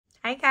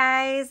Hi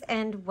guys,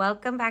 and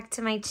welcome back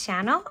to my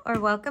channel, or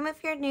welcome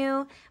if you're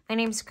new. My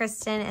name's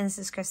Kristen and this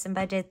is Kristen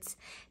Budgets.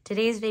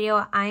 Today's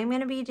video, I'm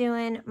going to be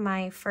doing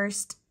my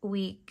first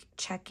week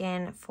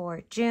check-in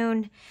for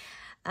June.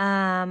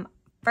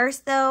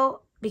 First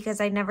though, because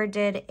I never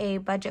did a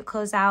budget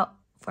closeout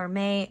for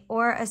May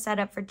or a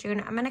setup for June,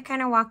 I'm going to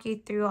kind of walk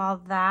you through all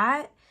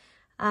that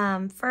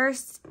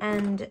first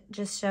and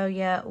just show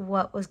you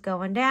what was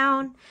going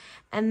down,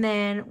 and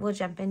then we'll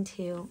jump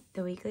into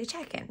the weekly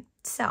check-in.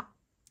 So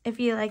if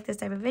you like this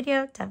type of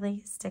video,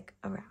 definitely stick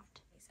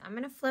around. So I'm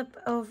going to flip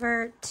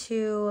over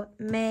to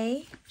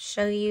May,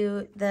 show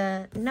you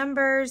the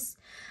numbers,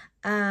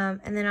 and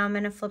then I'm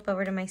going to flip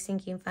over to my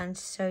sinking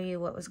funds, show you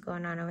what was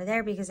going on over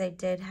there, because I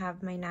did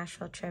have my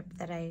Nashville trip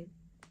that I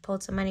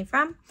pulled some money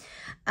from.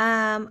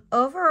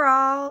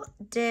 Overall,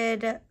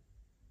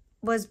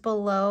 was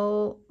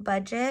below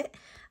budget.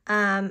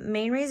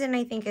 Main reason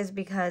I think is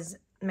because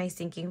my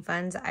sinking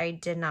funds, I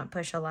did not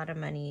push a lot of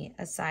money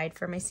aside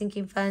for my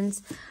sinking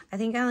funds. I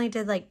think I only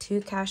did like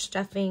 2 cash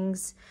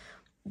stuffings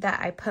that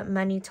I put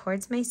money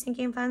towards my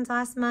sinking funds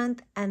last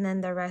month, and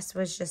then the rest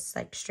was just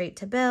like straight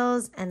to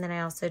bills, and then I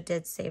also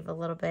did save a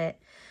little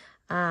bit.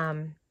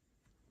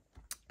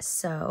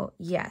 So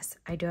yes,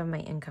 I do have my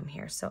income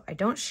here, so I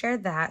don't share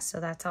that, so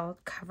that's all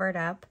covered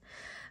up.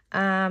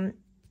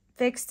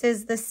 Fixed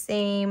is the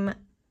same.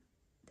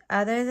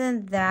 Other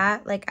than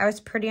that, like, I was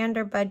pretty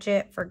under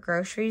budget for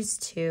groceries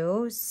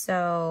too,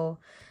 so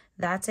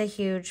that's a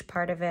huge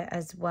part of it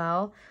as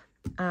well.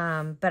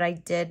 But I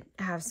did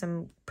have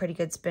some pretty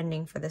good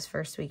spending for this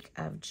first week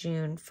of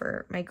June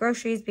for my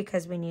groceries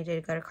because we needed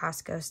to go to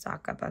Costco,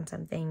 stock up on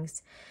some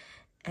things.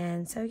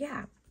 And so,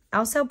 yeah.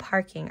 Also,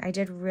 parking. I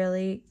did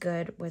really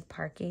good with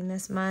parking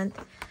this month.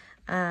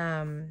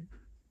 I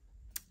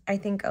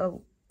think,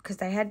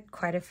 because I had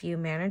quite a few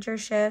manager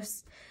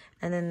shifts,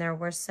 and then there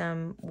were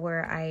some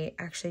where I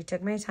actually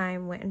took my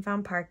time, went and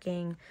found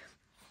parking.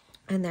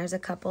 And there's a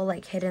couple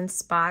like hidden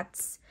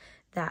spots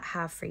that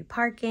have free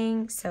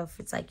parking. So if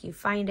it's like you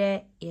find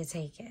it, you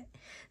take it.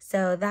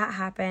 So that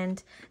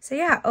happened. So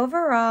yeah,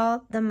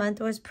 overall, the month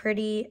was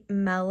pretty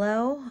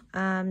mellow.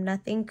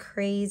 Nothing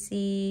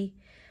crazy.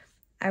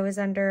 I was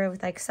under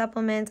with like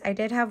supplements. I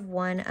did have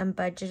one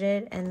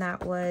unbudgeted, and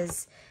that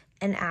was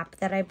an app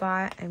that I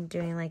bought. I'm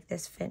doing like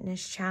this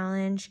fitness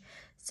challenge.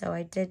 So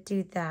I did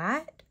do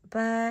that.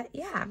 But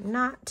yeah, I'm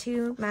not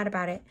too mad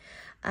about it.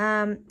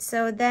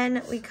 So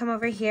then we come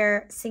over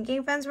here.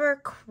 Sinking funds were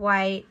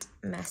quite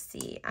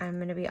messy. I'm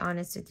going to be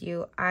honest with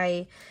you.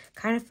 I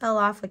kind of fell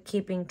off with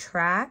keeping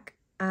track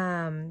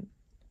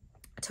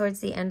towards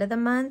the end of the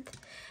month.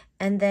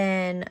 And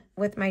then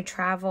with my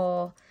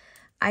travel,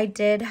 I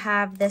did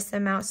have this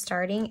amount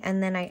starting,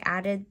 and then I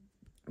added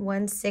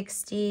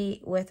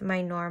 160 with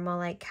my normal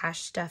like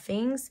cash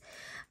stuffings.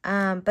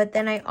 But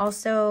then I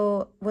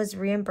also was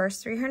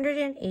reimbursed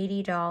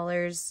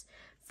 $380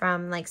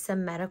 from like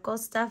some medical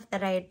stuff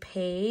that I had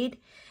paid.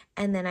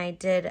 And then I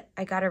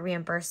got a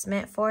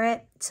reimbursement for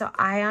it. So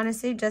I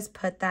honestly just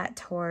put that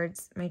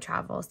towards my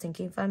travel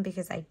sinking fund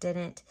because I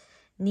didn't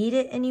need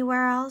it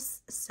anywhere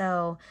else.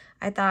 So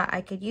I thought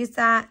I could use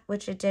that,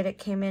 which it did. It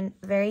came in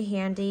very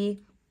handy.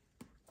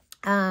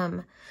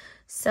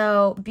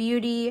 So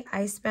beauty,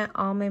 I spent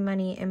all my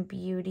money in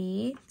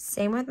beauty.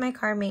 Same with my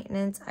car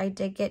maintenance. I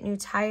did get new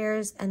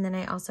tires, and then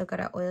I also got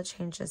an oil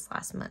change this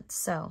last month.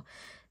 So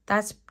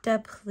that's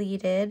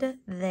depleted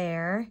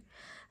there.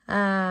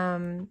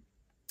 I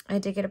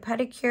did get a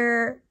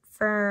pedicure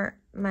before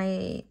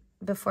my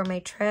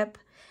trip.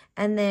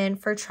 And then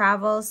for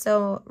travel,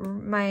 so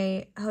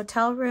my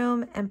hotel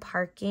room and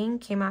parking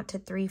came out to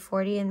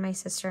 $340, and my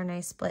sister and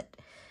I split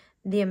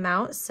the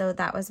amount. So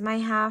that was my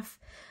half.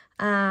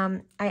 I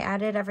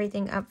added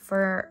everything up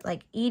for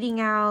like eating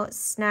out,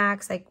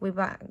 snacks, like we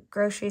bought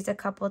groceries a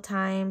couple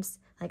times,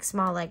 like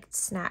small like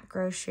snack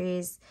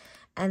groceries,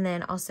 and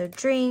then also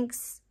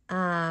drinks.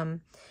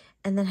 And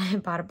then I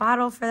bought a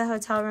bottle for the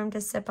hotel room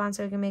to sip on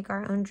so we can make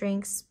our own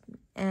drinks,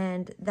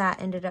 and that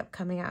ended up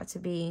coming out to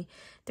be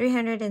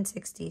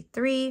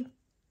 $363.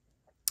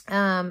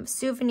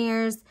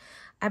 Souvenirs,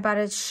 I bought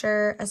a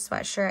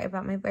sweatshirt. I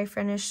bought my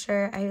boyfriend a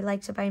shirt. I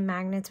like to buy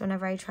magnets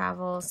whenever I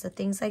travel. So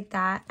things like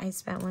that. I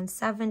spent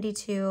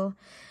 $172.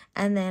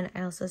 And then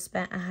I also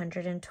spent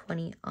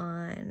 $120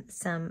 on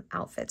some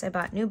outfits. I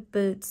bought new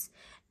boots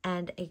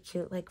and a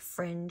cute like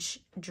fringe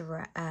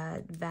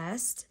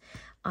vest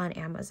on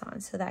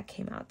Amazon. So that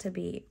came out to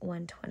be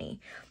 $120.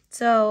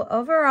 So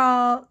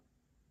overall,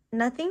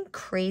 nothing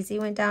crazy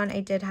went down.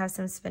 I did have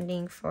some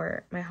spending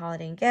for my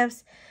holiday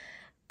gifts.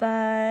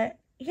 But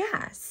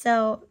yeah,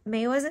 so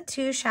May wasn't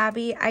too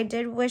shabby. I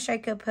did wish I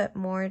could put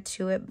more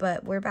to it,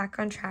 but we're back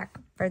on track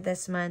for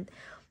this month.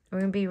 We're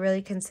going to be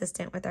really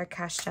consistent with our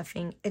cash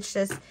stuffing. It's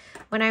just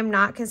when I'm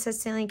not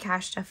consistently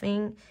cash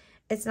stuffing,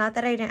 it's not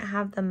that I didn't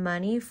have the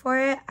money for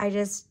it. I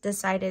just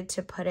decided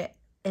to put it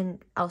in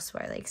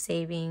elsewhere, like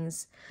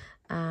savings,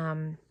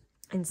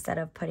 instead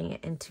of putting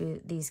it into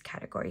these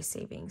category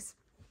savings.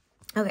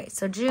 Okay,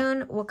 so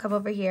June, we'll come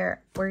over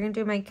here. We're going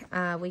to do my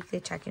weekly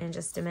check-in in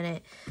just a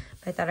minute.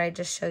 But I thought I'd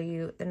just show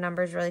you the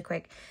numbers really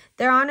quick.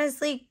 They're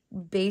honestly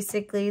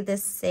basically the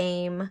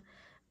same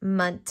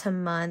month to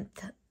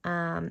month,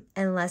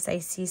 unless I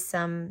see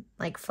some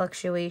like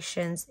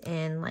fluctuations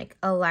in like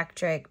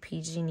electric,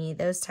 PG&E,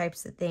 those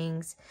types of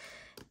things.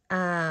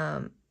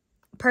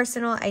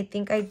 Personal, I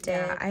think I did.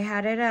 Yeah, I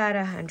had it at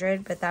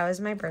 100, but that was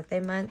my birthday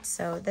month.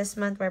 So this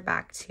month we're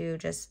back to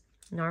just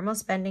normal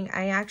spending.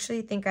 I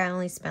actually think I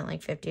only spent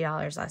like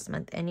 $50 last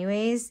month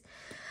anyways.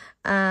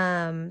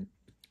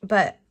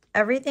 But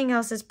everything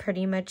else is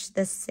pretty much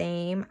the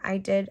same. I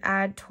did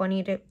add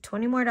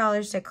 $20 more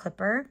to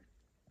Clipper.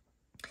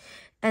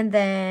 And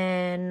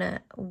then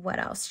what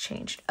else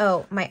changed?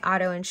 Oh, my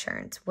auto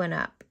insurance went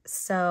up.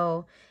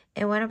 So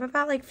it went up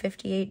about like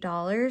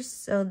 $58.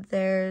 So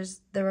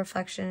there's the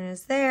reflection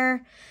is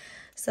there.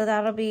 So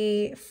that'll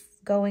be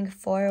going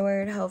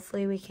forward.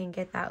 Hopefully we can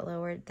get that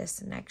lowered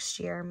this next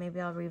year.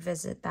 Maybe I'll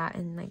revisit that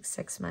in like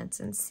 6 months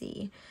and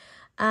see.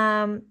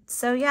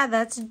 So yeah,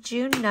 that's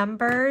June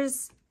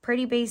numbers.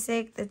 Pretty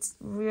basic. That's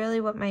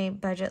really what my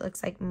budget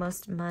looks like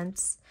most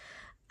months.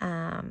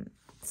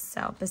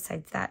 So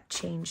besides that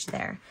change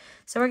there.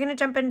 So we're going to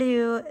jump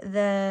into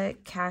the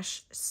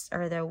cash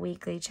or the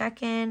weekly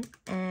check-in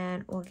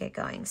and we'll get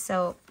going.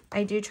 So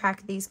I do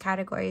track these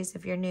categories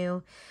if you're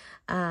new.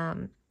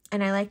 And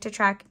I like to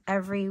track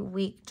every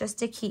week just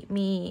to keep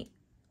me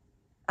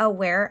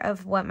aware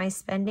of what my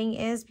spending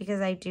is, because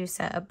I do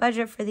set a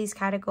budget for these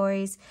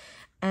categories,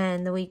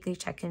 and the weekly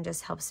check-in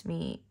just helps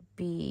me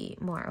be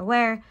more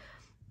aware,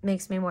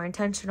 makes me more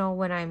intentional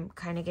when I'm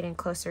kind of getting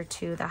closer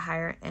to the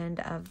higher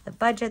end of the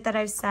budget that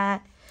I've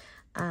set,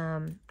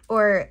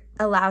 or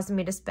allows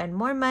me to spend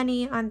more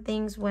money on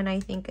things when I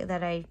think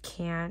that I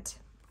can't.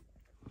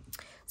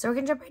 So we're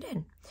going to jump right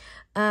in.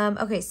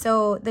 Okay,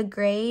 so the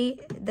gray,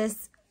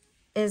 this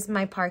is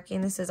my parking.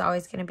 This is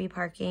always going to be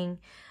parking.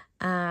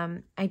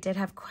 I did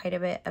have quite a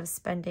bit of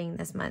spending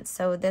this month.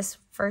 So this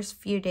first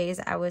few days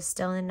I was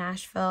still in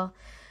Nashville,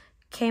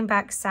 came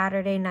back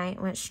Saturday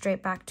night, went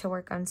straight back to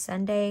work on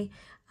Sunday.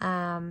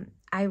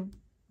 I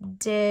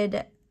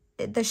did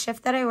the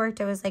shift that I worked,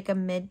 it was like a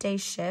midday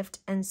shift.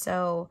 And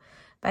so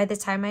by the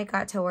time I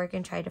got to work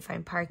and tried to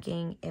find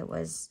parking, it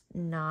was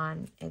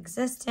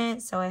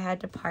non-existent. So I had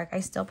to park.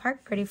 I still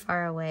parked pretty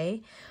far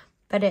away,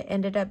 but it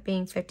ended up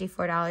being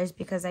 $54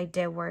 because I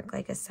did work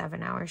like a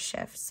 7-hour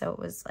shift. So it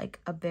was like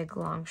a big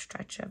long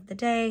stretch of the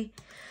day.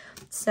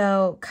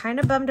 So kind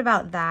of bummed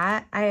about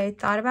that. I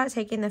thought about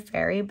taking the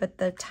ferry, but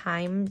the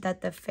time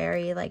that the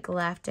ferry like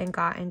left and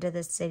got into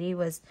the city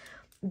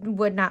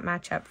would not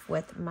match up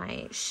with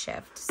my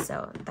shift.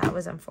 So that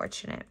was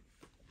unfortunate.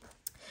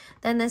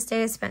 Then this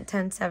day I spent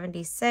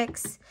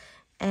 $10.76.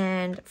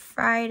 And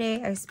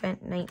Friday, I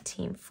spent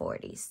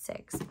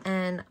 $19.46.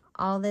 And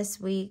all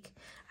this week,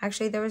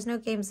 actually, there was no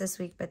games this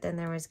week, but then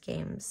there was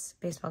games,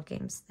 baseball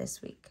games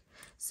this week.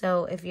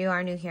 So if you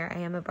are new here, I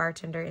am a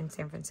bartender in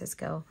San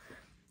Francisco,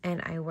 and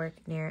I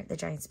work near the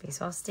Giants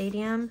baseball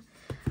stadium.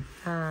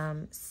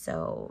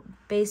 So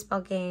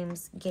baseball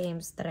games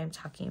that I'm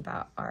talking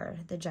about are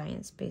the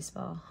Giants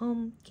baseball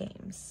home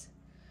games.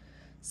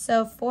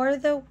 So for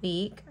the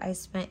week, I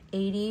spent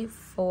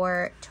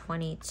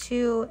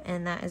 $84.22,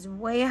 and that is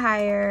way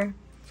higher,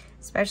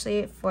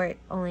 especially for it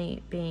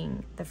only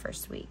being the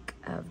first week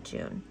of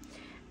June.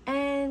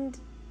 And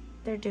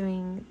they're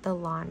doing the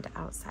lawn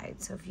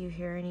outside, so if you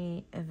hear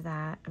any of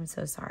that, I'm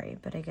so sorry,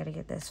 but I gotta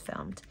get this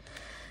filmed.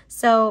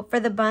 So for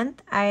the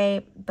month,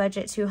 I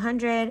budget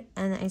 $200,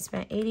 and I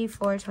spent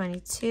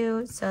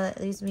 $84.22, so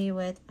that leaves me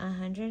with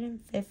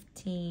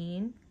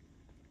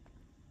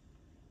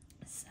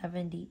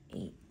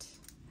 $115.78.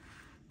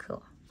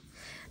 Cool.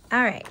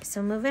 All right,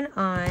 so moving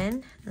on,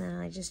 and then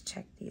I just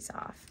check these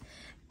off.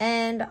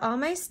 And all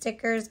my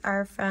stickers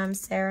are from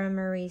Sarah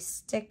Marie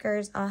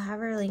Stickers. I'll have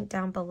her link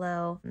down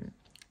below. And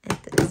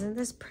isn't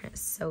this print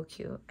so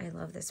cute? I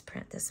love this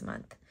print this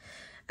month.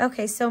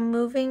 Okay, so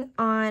moving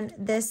on,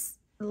 this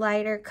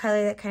lighter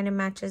color that kind of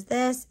matches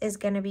this is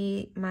going to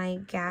be my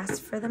gas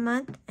for the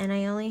month, and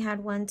I only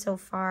had one so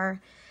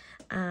far.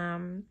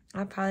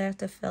 I'll probably have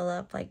to fill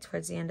up like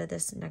towards the end of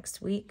this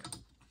next week,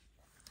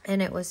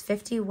 and it was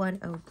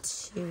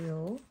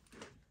 $51.02.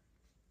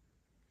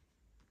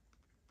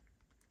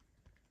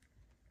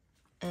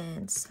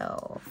 And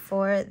so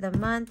for the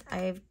month,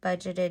 I've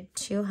budgeted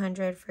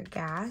 $200 for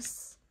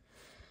gas,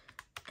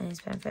 and I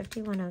spent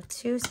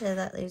 $51.02, so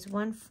that leaves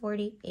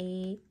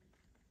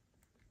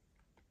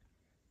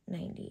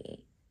 $148.98.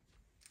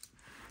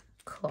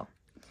 Cool.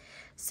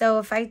 So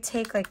if I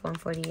take like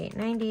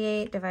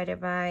 $148.98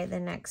 divided by the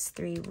next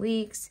 3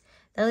 weeks,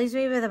 that leaves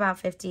me with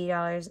about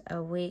 $50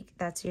 a week.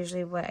 That's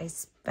usually what I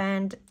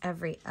spend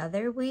every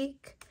other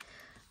week.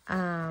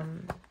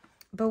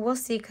 But we'll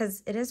see,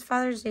 because it is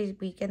Father's Day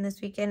weekend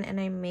this weekend, and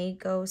I may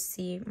go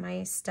see my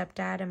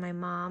stepdad and my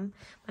mom.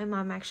 My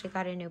mom actually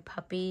got a new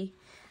puppy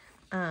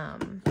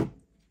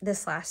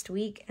this last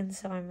week, and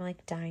so I'm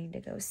like dying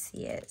to go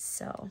see it.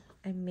 So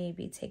I may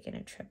be taking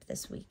a trip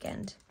this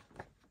weekend.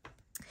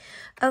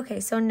 Okay,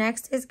 so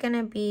next is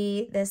gonna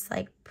be this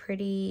like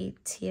pretty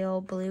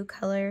teal blue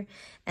color,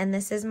 and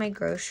this is my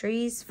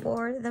groceries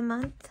for the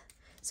month.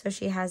 So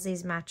she has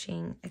these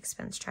matching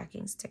expense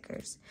tracking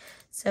stickers.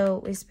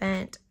 So I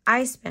spent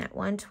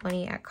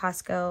 $120 at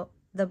Costco.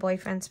 The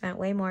boyfriend spent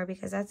way more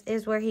because that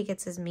is where he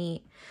gets his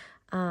meat.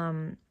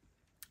 I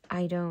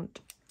don't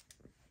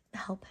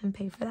help him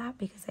pay for that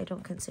because I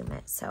don't consume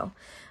it. So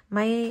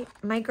my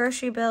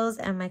grocery bills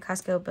and my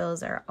Costco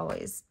bills are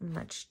always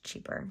much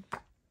cheaper.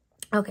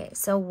 Okay,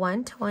 so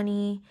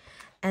 $120,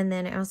 and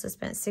then I also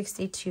spent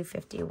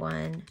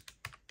 $62.51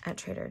 at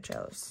Trader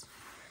Joe's.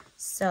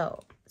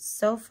 So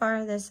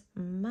far this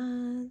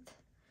month,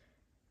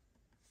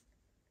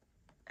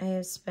 I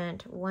have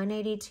spent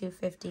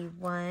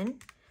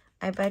 $182.51.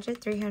 I budget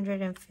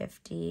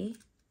 $350,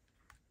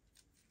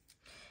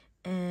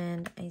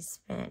 and I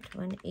spent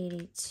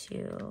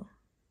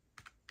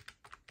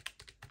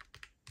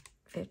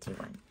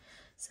 $182.51.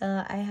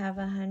 So I have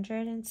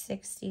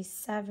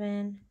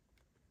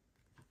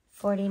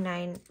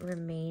 $167.49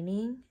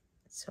 remaining.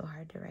 It's so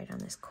hard to write on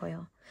this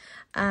coil.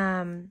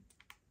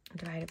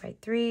 Divided by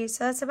 3,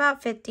 so that's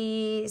about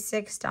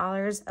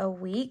 $56 a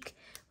week,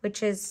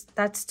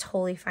 that's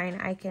totally fine.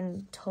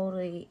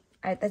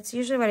 That's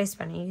usually what I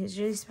spend. I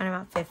usually spend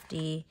about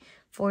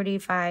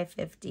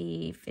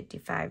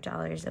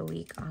 $55 a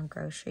week on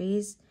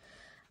groceries.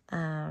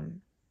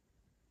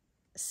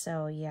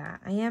 So yeah,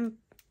 I'm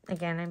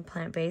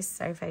plant-based.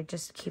 Sorry if I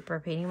just keep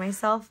repeating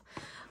myself.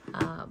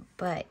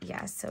 But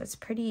yeah, so it's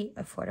pretty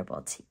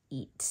affordable to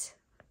eat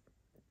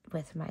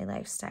with my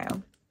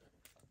lifestyle.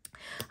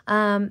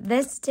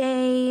 This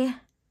day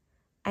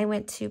I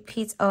went to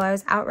Pete's. I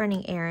was out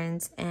running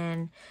errands,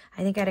 and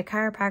I think I had a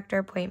chiropractor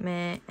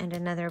appointment and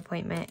another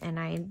appointment, and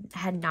I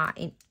had not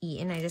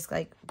eaten. I just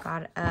like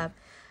got up.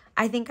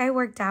 I think I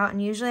worked out,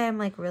 and usually I'm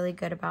like really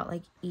good about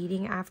like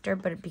eating after,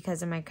 but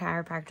because of my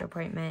chiropractor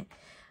appointment,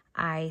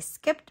 I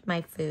skipped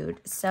my food.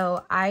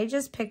 So I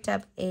just picked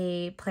up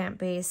a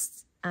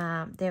plant-based,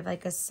 they have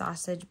like a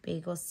sausage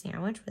bagel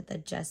sandwich with a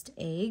just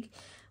egg,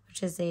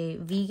 which is a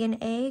vegan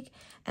egg.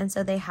 And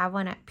so they have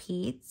one at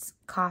Pete's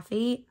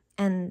Coffee,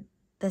 and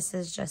this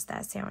is just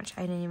that sandwich.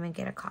 I didn't even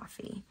get a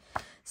coffee.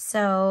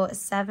 So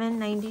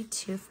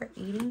 $7.92 for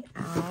eating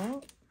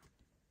out.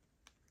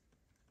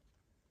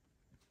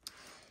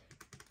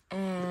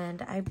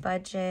 And I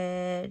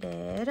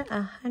budgeted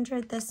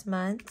 $100 this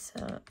month,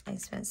 so I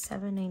spent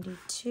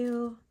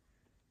 $7.92.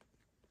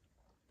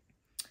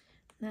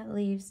 That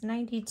leaves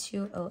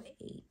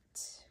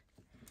 $92.08.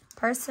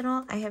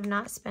 Personal, I have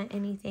not spent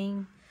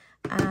anything.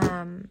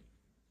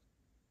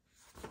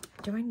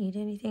 Do I need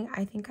anything?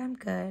 I think I'm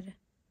good.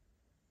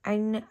 I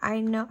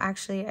know,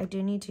 actually, I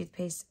do need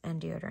toothpaste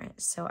and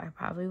deodorant, so I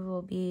probably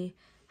will be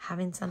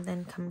having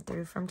something come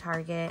through from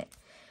Target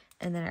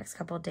in the next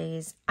couple of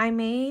days. I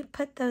may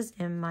put those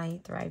in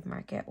my Thrive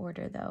Market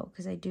order, though,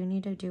 because I do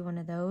need to do one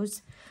of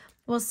those.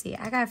 We'll see.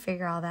 I got to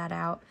figure all that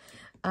out.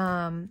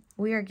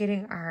 We are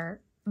getting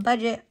our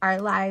budget,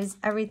 our lives,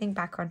 everything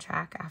back on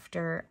track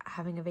after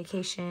having a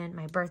vacation,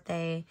 my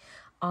birthday,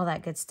 all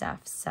that good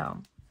stuff.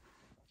 So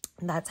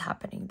that's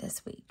happening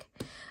this week.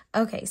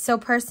 Okay, so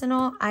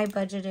personal, I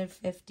budgeted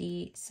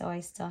 $50, so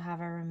I still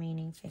have a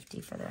remaining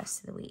 $50 for the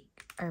rest of the week,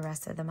 or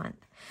rest of the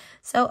month.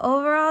 So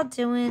overall,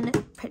 doing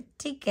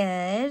pretty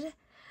good.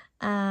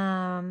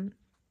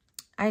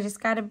 I just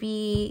gotta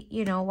be,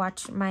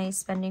 watch my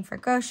spending for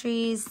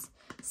groceries.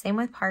 Same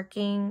with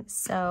parking.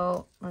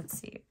 So let's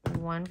see,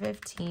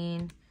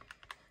 115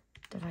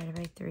 divided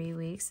by 3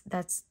 weeks.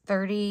 That's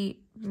roughly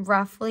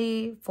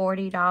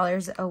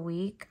 $40 a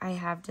week I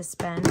have to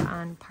spend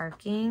on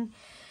parking,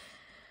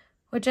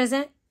 which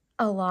isn't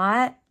a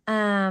lot.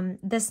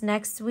 This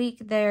next week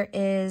there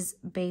is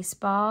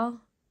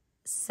baseball.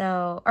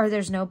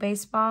 There's no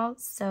baseball,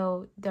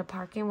 so the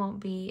parking won't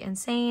be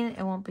insane.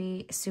 It won't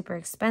be super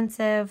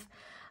expensive.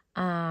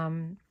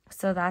 So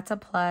that's a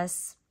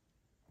plus.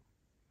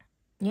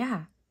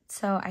 Yeah,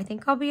 so I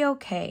think I'll be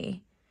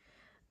okay.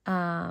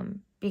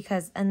 And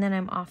then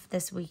I'm off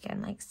this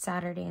weekend, like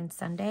Saturday and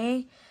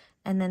Sunday.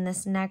 And then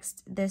this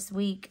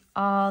week,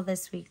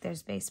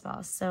 there's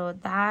baseball. So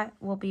that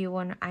will be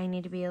when I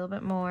need to be a little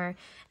bit more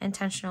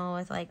intentional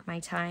with like my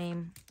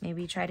time.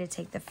 Maybe try to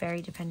take the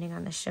ferry depending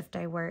on the shift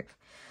I work.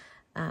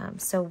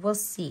 So we'll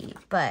see.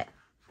 But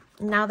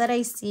now that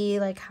I see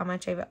like how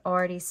much I've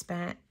already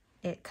spent,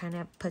 it kind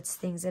of puts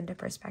things into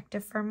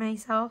perspective for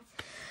myself.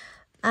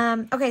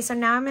 Okay, so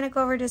now I'm going to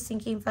go over to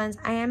sinking funds.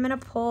 I am going to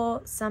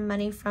pull some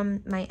money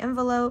from my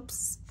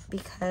envelopes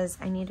because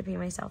I need to pay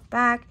myself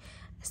back.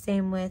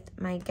 Same with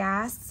my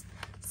gas.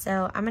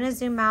 So I'm going to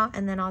zoom out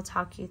and then I'll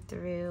talk you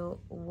through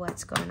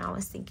what's going on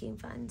with sinking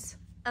funds.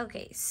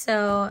 Okay,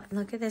 so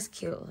look at this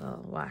cute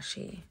little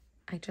washi.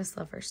 I just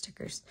love her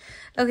stickers.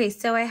 Okay,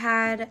 so I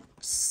had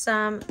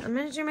I'm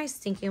going to do my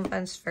sinking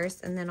funds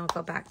first and then I'll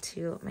go back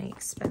to my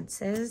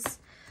expenses.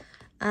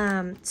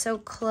 So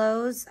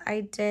clothes,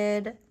 I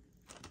did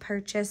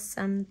purchase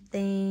some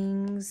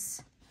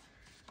things,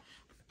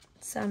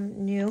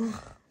 some new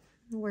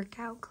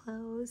workout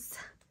clothes.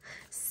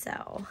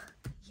 So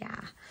yeah.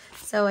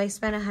 So I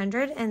spent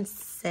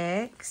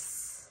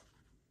 106,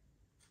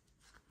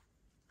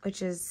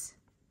 which is,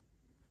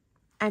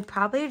 I'd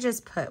probably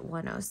just put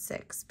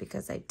 106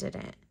 because I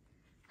didn't.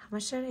 How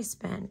much did I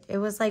spend? It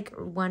was like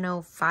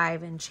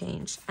 105 and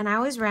change. And I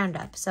always round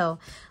up. So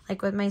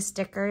like with my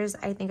stickers,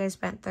 I think I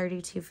spent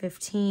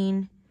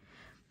 $32.15.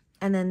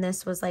 And then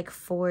this was like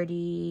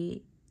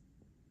 40,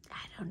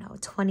 I don't know,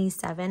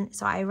 27.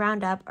 So I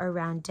round up or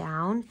round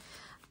down.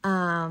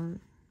 But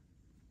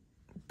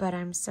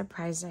I'm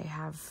surprised I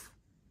have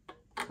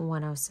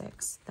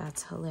 106.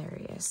 That's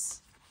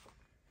hilarious.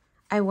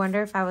 I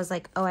wonder if I was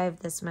like, oh, I have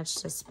this much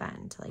to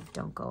spend. Like,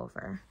 don't go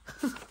over.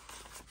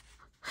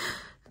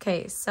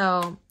 Okay,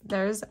 so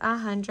there's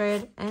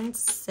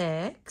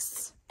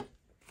 106.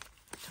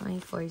 20,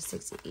 40,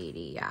 60, 80,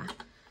 yeah.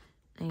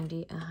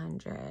 90,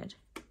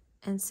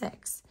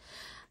 106.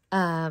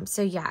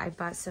 So yeah, I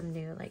bought some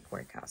new like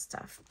workout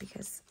stuff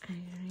because I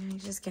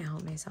just can't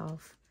help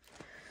myself.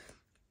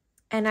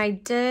 And I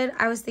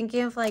was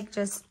thinking of like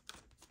just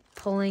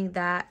pulling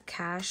that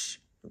cash,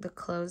 the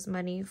clothes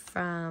money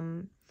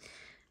from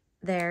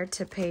there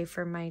to pay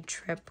for my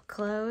trip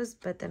clothes.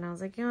 But then I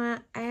was like, you know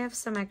what? I have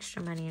some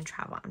extra money in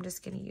travel. I'm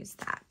just going to use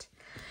that.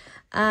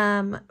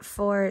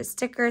 For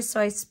stickers, so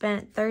I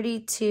spent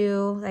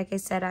 32. Like I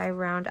said, I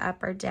round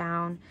up or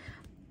down.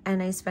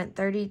 And I spent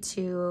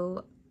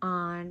 32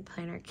 on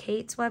Planner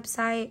Kate's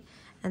website.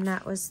 And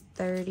that was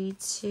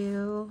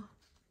 32.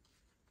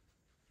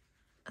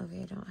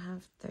 Okay, I don't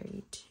have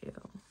 32.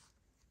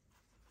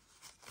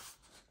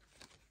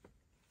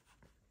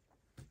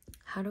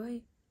 How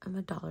do I'm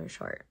 $1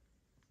 short.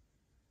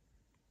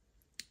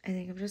 I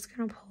think I'm just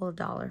going to pull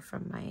 $1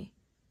 from my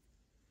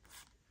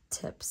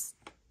tips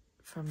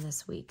from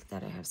this week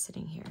that I have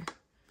sitting here.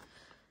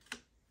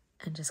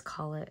 And just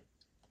call it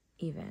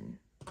even.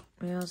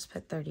 Maybe I'll just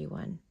put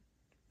 31.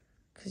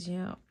 Because, you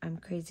know, I'm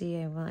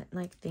crazy. I want,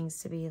 like,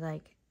 things to be,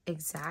 like,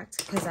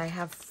 exact. Because I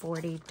have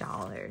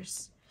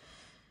 $40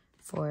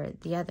 for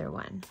the other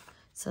one.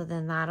 So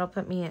then that'll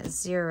put me at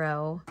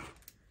 0.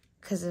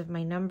 Because if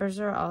my numbers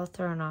are all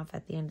thrown off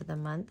at the end of the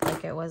month,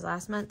 like it was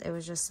last month, it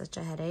was just such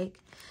a headache.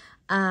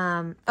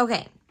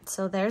 Okay,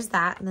 so there's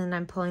that. And then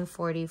I'm pulling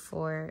 40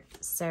 for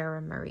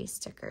Sarah Marie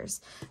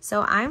stickers.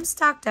 So I'm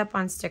stocked up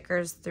on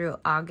stickers through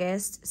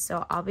August.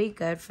 So I'll be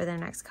good for the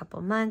next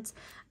couple months.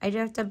 I do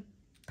have to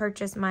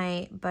purchase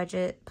my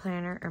budget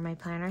planner or my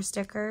planner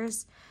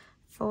stickers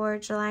for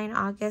July and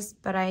August.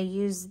 But I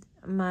use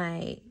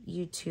my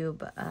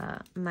YouTube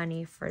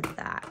money for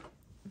that,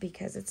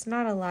 because it's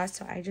not a lot,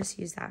 so I just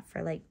use that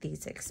for like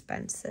these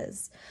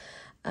expenses.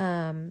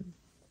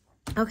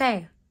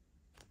 Okay,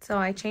 so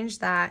I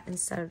changed that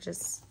instead of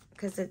just,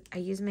 because I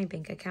use my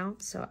bank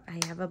account, so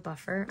I have a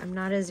buffer. I'm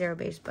not a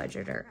zero-based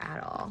budgeter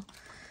at all.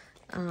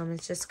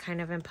 It's just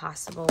kind of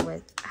impossible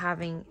with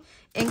having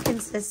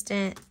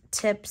inconsistent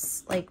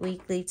tips, like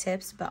weekly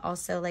tips, but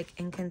also like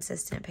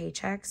inconsistent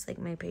paychecks. Like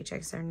my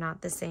paychecks are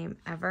not the same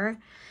ever.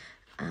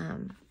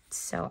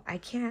 So I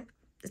can't,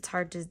 it's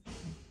hard to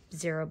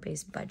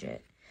zero-based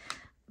budget,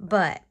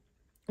 but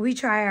we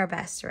try our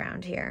best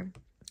around here.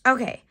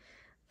 Okay,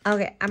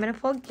 I'm gonna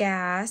pull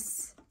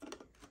gas,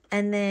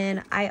 and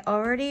then I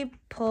already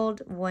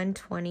pulled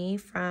 120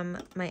 from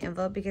my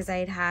envelope because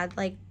I had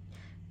like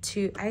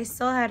I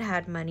still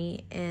had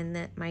money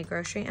in my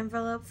grocery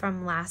envelope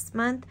from last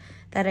month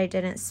that I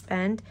didn't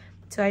spend,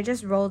 so I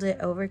just rolled it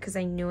over because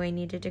I knew I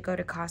needed to go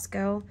to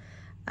Costco.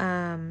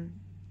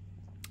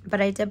 But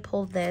I did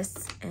pull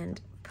this and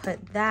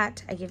put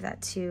that, I gave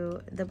that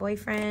to the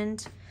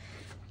boyfriend.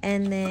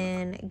 And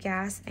then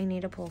gas, I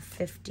need to pull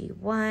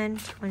 51,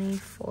 20,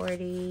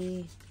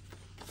 40,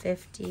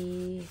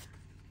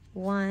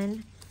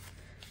 51.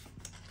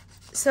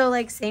 So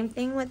like same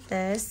thing with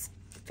this,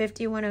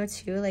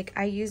 5102, like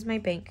I use my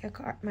bank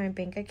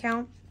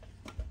account.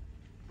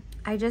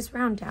 I just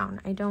round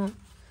down. I don't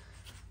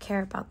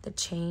care about the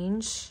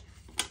change.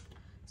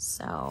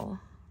 So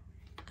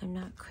I'm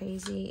not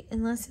crazy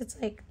unless it's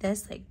like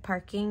this, like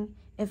parking.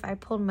 If I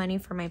pulled money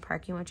for my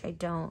parking, which I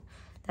don't,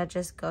 that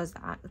just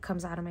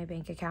comes out of my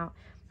bank account,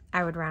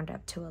 I would round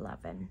up to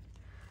 11.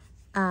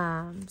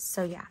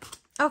 So yeah.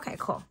 Okay,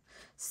 cool.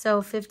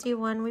 So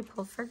 51 we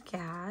pulled for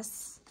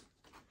gas.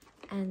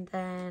 And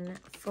then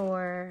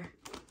for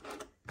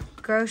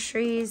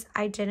groceries,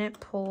 I didn't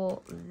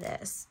pull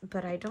this,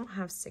 but I don't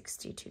have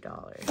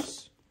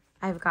 $62.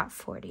 I've got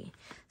 40.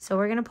 So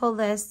we're going to pull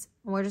this.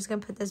 We're just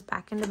going to put this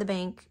back into the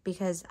bank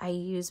because I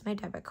use my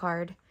debit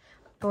card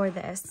for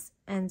this.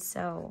 And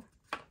so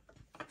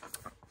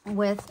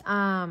with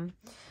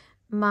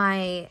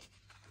my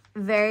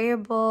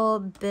variable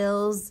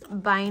bills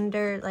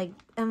binder, like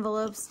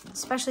envelopes,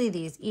 especially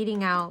these,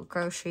 eating out,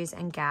 groceries,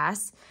 and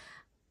gas,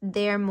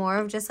 they're more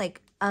of just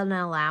like an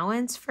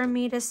allowance for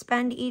me to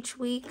spend each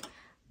week.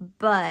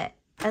 But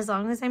as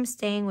long as I'm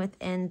staying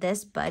within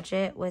this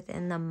budget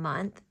within the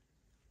month,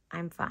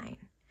 I'm fine.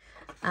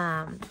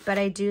 But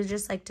I do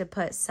just like to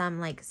put some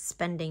like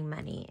spending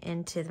money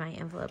into my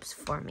envelopes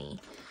for me.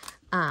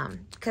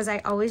 Because I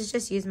always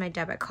just use my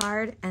debit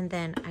card and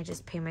then I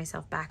just pay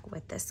myself back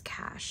with this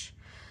cash.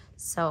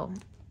 So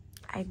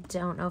I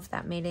don't know if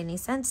that made any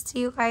sense to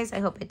you guys. I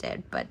hope it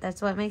did, but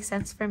that's what makes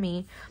sense for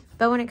me.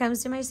 But when it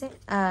comes to my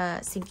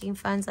sinking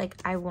funds, like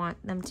I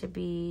want them to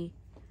be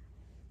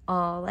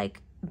all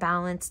like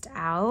balanced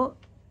out.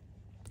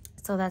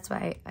 So that's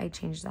why I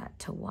changed that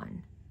to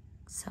 1.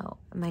 So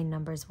my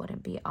numbers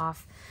wouldn't be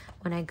off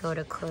when I go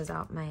to close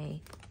out my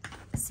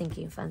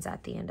sinking funds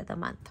at the end of the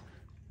month.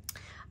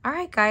 All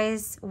right,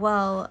 guys.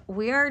 Well,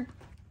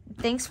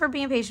 thanks for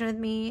being patient with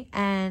me.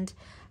 And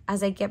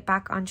as I get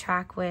back on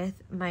track with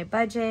my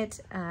budget,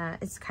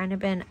 it's kind of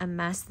been a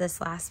mess this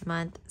last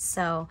month.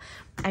 So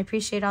I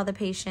appreciate all the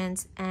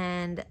patience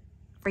and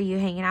for you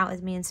hanging out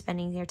with me and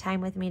spending your time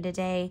with me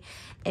today.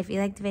 If you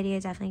liked the video,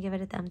 definitely give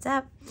it a thumbs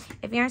up.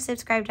 If you aren't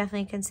subscribed,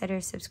 definitely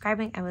consider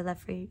subscribing. I would love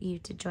for you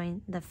to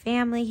join the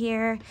family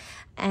here.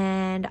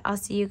 And I'll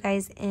see you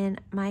guys in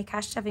my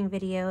cash stuffing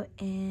video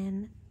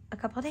in a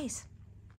couple days.